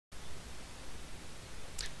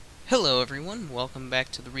Hello everyone, welcome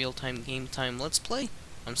back to the Real-Time Game Time Let's Play.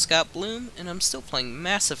 I'm Scott Bloom, and I'm still playing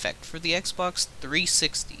Mass Effect for the Xbox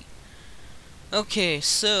 360. Okay,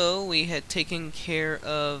 so we had taken care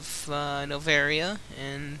of Novaria,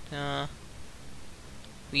 and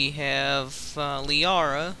we have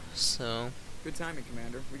Liara, so... Good timing,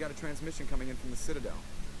 Commander. We got a transmission coming in from the Citadel.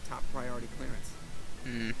 Top priority clearance.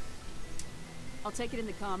 I'll take it in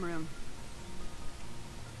the comm room.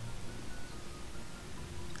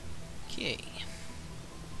 Okay.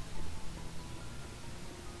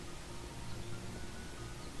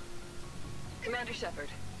 Commander Shepard,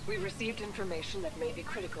 we've received information that may be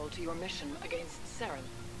critical to your mission against Saren.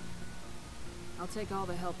 I'll take all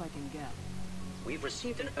the help I can get. We've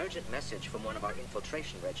received an urgent message from one of our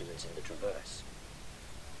infiltration regiments in the Traverse.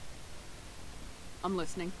 I'm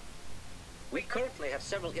listening. We currently have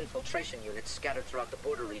several infiltration units scattered throughout the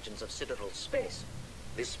border regions of Citadel space.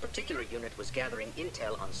 This particular unit was gathering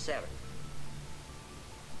intel on Saren.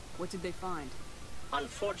 What did they find?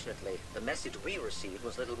 Unfortunately, the message we received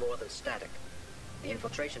was little more than static. The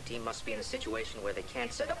infiltration team must be in a situation where they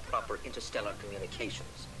can't set up proper interstellar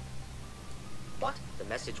communications. But the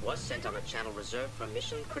message was sent on a channel reserved for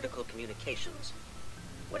mission-critical communications.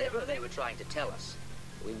 Whatever they were trying to tell us,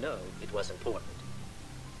 we know it was important.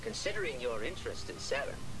 Considering your interest in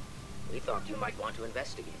Saren, we thought you might want to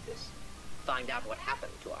investigate this. Find out what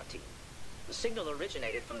happened to our team. The signal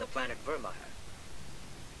originated from the planet Vermeer.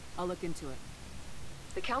 I'll look into it.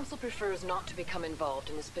 The Council prefers not to become involved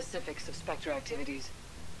in the specifics of Spectre activities.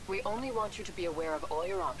 We only want you to be aware of all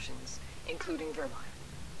your options, including Vermeer.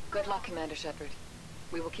 Good luck, Commander Shepard.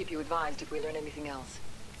 We will keep you advised if we learn anything else.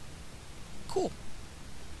 Cool.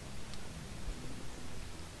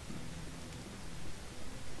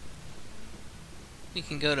 We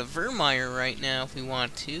can go to Vermeer right now if we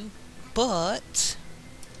want to, but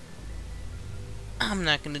I'm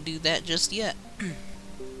not going to do that just yet.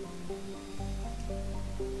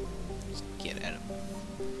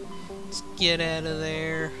 Let's get out of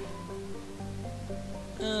there.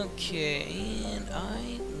 Okay, and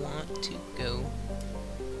I want to go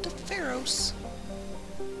to Pharos.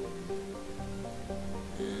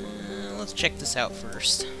 Let's check this out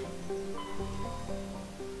first.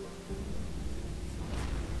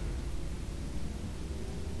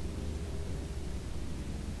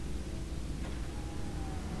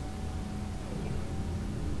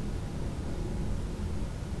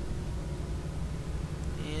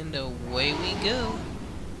 And away we go.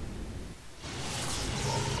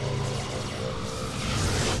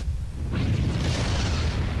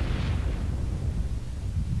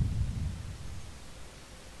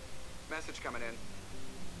 Message coming in.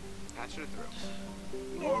 Patching it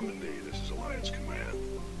through. Normandy, this is Alliance Command.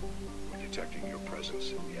 We're detecting your presence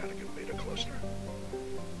in the Attica Beta Cluster.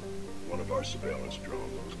 One of our surveillance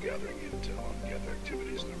drones was gathering intel on Geth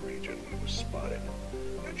activities in the region when it was spotted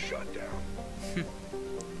and shot down.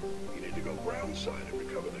 You need to go ground side and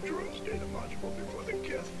recover the drone's data module before the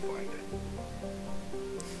Geth find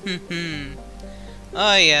it.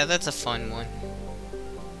 Oh yeah, that's a fun one.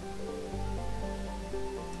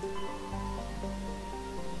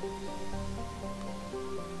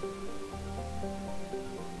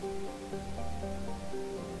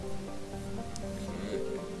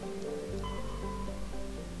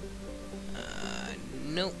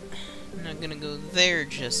 Nope, I'm not gonna go there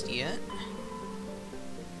just yet.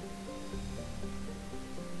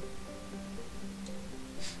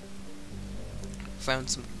 Found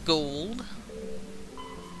some gold.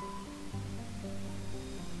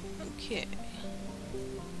 Okay.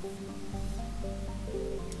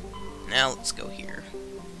 Now let's go here.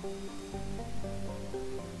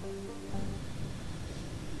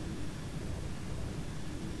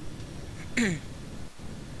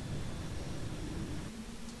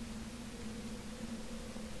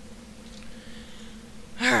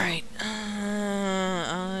 Alright,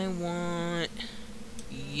 I want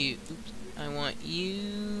you. Oops. I want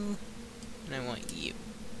you, and I want you.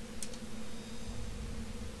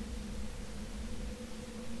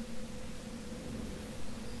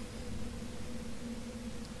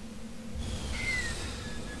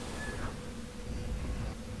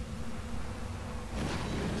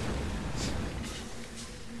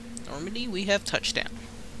 Normandy, we have touchdown.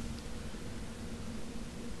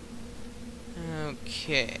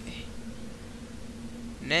 Okay.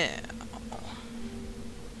 Now.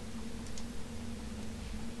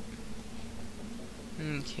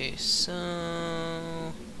 Okay,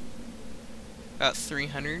 so about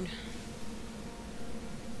 300.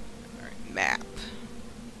 Alright, map.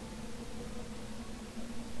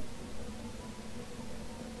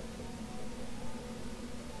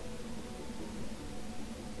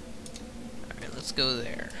 let's go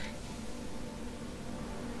there.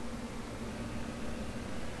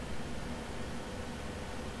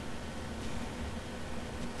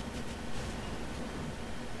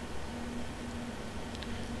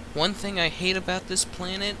 One thing I hate about this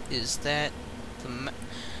planet is that the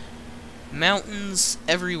mountains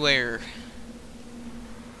everywhere.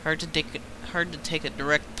 Hard to take a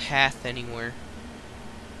direct path anywhere.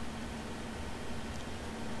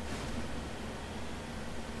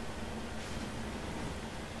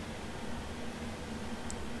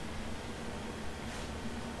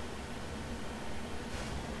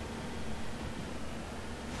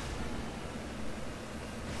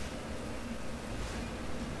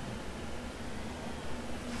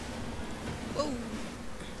 Whoa!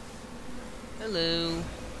 Hello.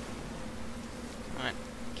 Come on,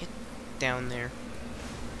 get down there.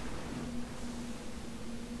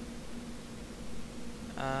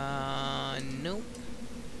 Nope.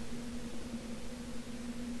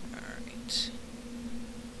 Alright.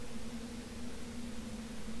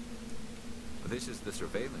 This is the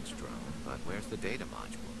surveillance drone, but where's the data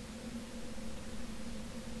module?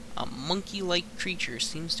 A monkey-like creature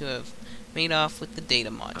seems to have made off with the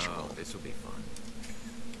data module. Oh, this will be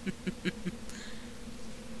fun.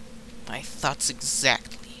 My thoughts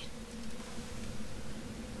exactly.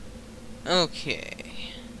 Okay.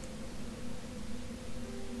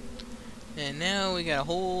 And now we got a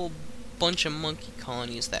whole bunch of monkey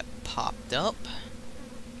colonies that popped up.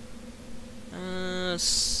 Let's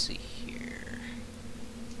see here.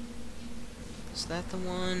 Is that the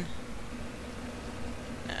one?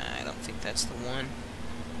 Nah, I don't think that's the one.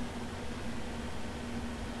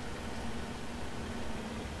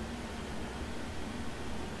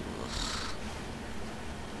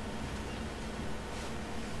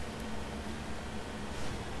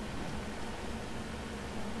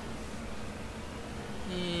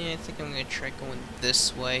 I think I'm gonna try going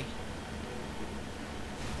this way.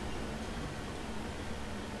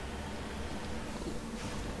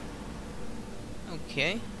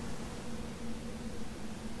 Okay.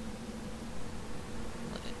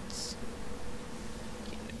 Let's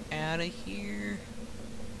get out of here.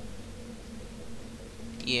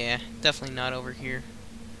 Yeah, definitely not over here.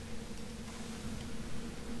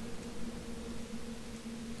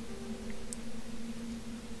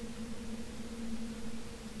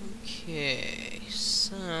 Okay,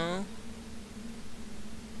 so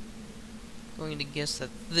going to guess that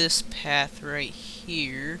this path right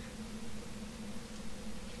here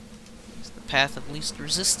is the path of least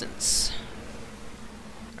resistance.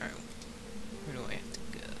 Alright, where do I have to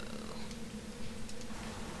go?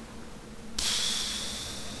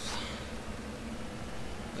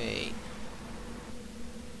 Wait.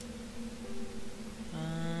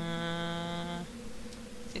 I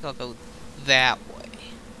think I'll go that way.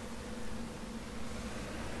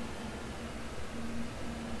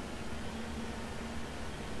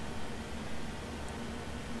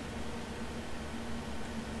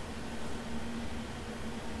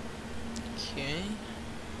 Okay.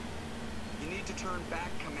 You need to turn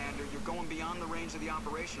back, Commander. You're going beyond the range of the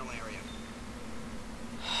operational area.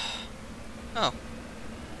 Oh.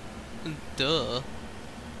 Duh.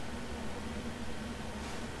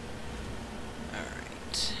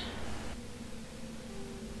 Alright.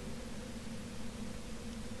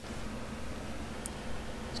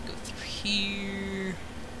 Let's go through here.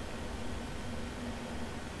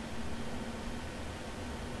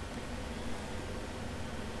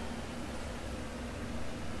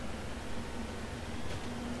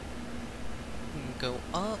 Go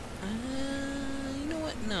up. You know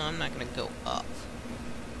what? No, I'm not gonna go up.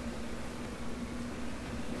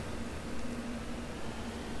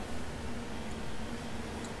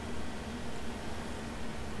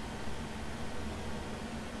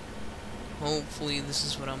 Hopefully this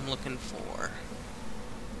is what I'm looking for.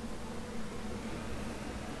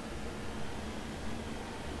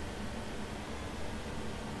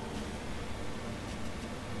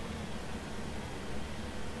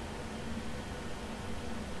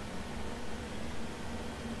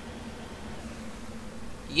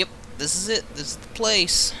 Yep, this is it. This is the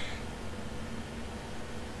place.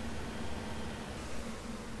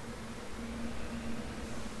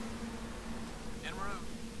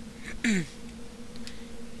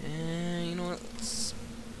 And you know what? Let's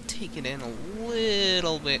take it in a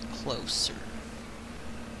little bit closer.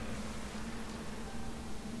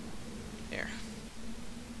 There.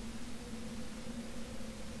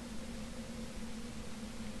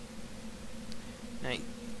 Now,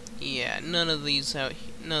 yeah, none of the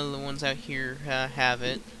ones out here have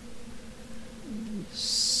it.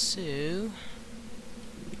 So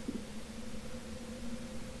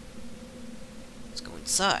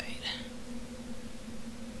inside.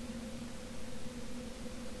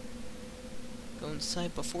 Go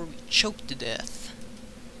inside before we choke to death.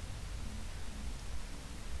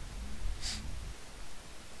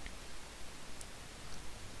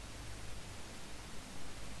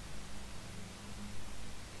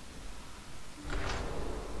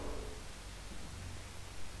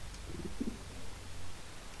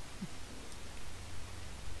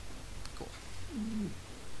 Cool.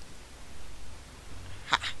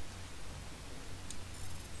 Ha!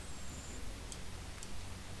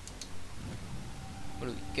 What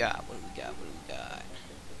do we got? What do we got? What do we got?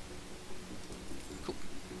 Cool.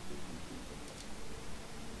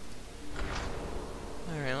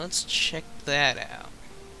 Alright, let's check that out.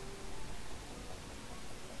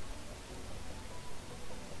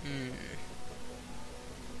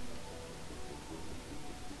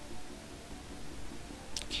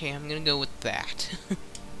 Okay, I'm gonna go with that.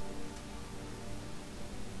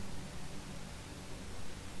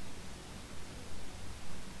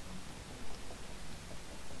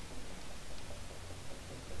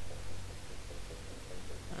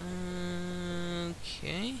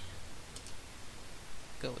 Okay.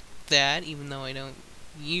 Go with that, even though I don't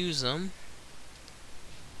use them.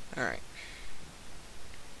 Alright.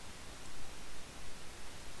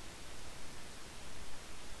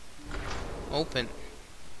 Open.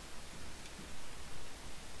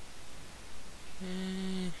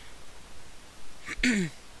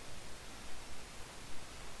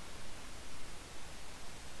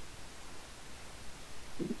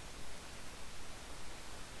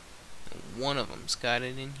 One of them's got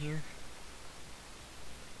it in here.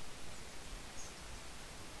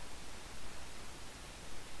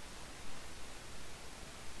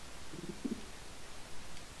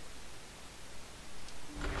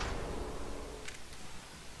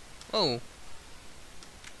 Oh.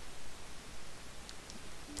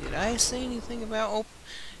 Did I say anything about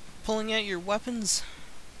pulling out your weapons?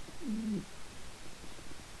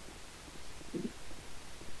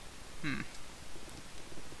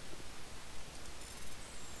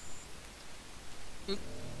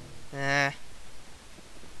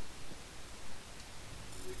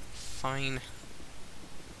 Fine.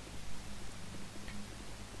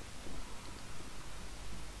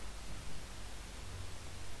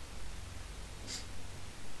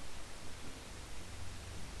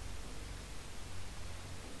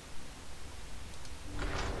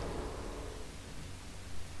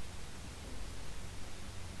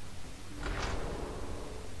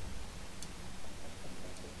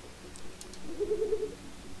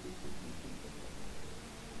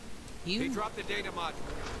 He dropped the data module.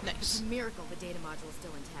 It's Nice. a miracle the data module is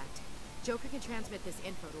still intact. Joker can transmit this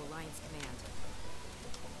info to Alliance Command.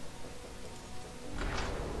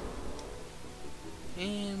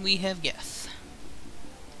 And we have Geth.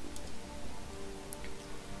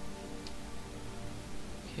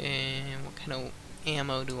 Okay, what kind of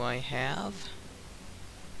ammo do I have?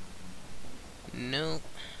 Nope.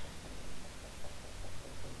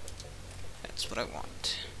 That's what I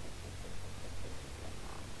want.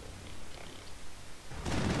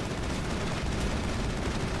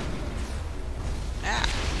 Ah!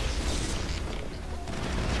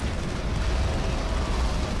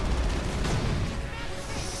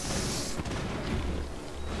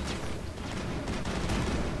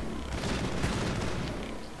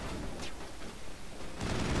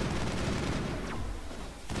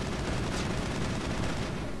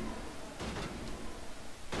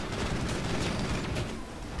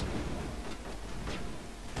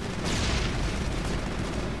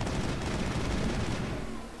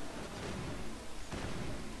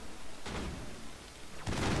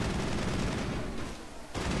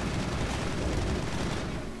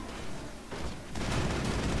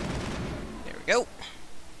 Go.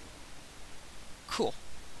 Cool.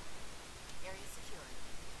 Area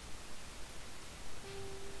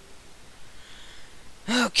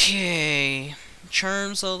secured. Okay.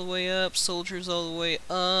 Charms all the way up, soldiers all the way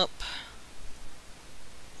up.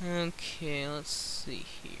 Okay, let's see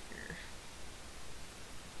here.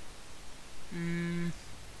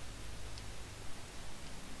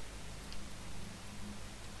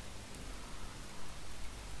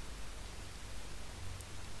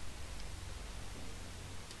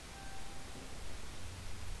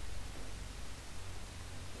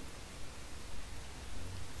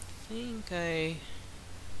 I think I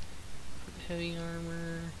put heavy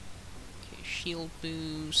armor. Okay, shield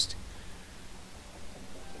boost.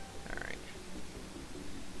 Alright.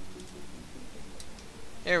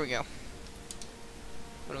 There we go.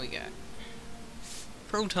 What do we got?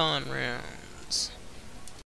 Proton rounds.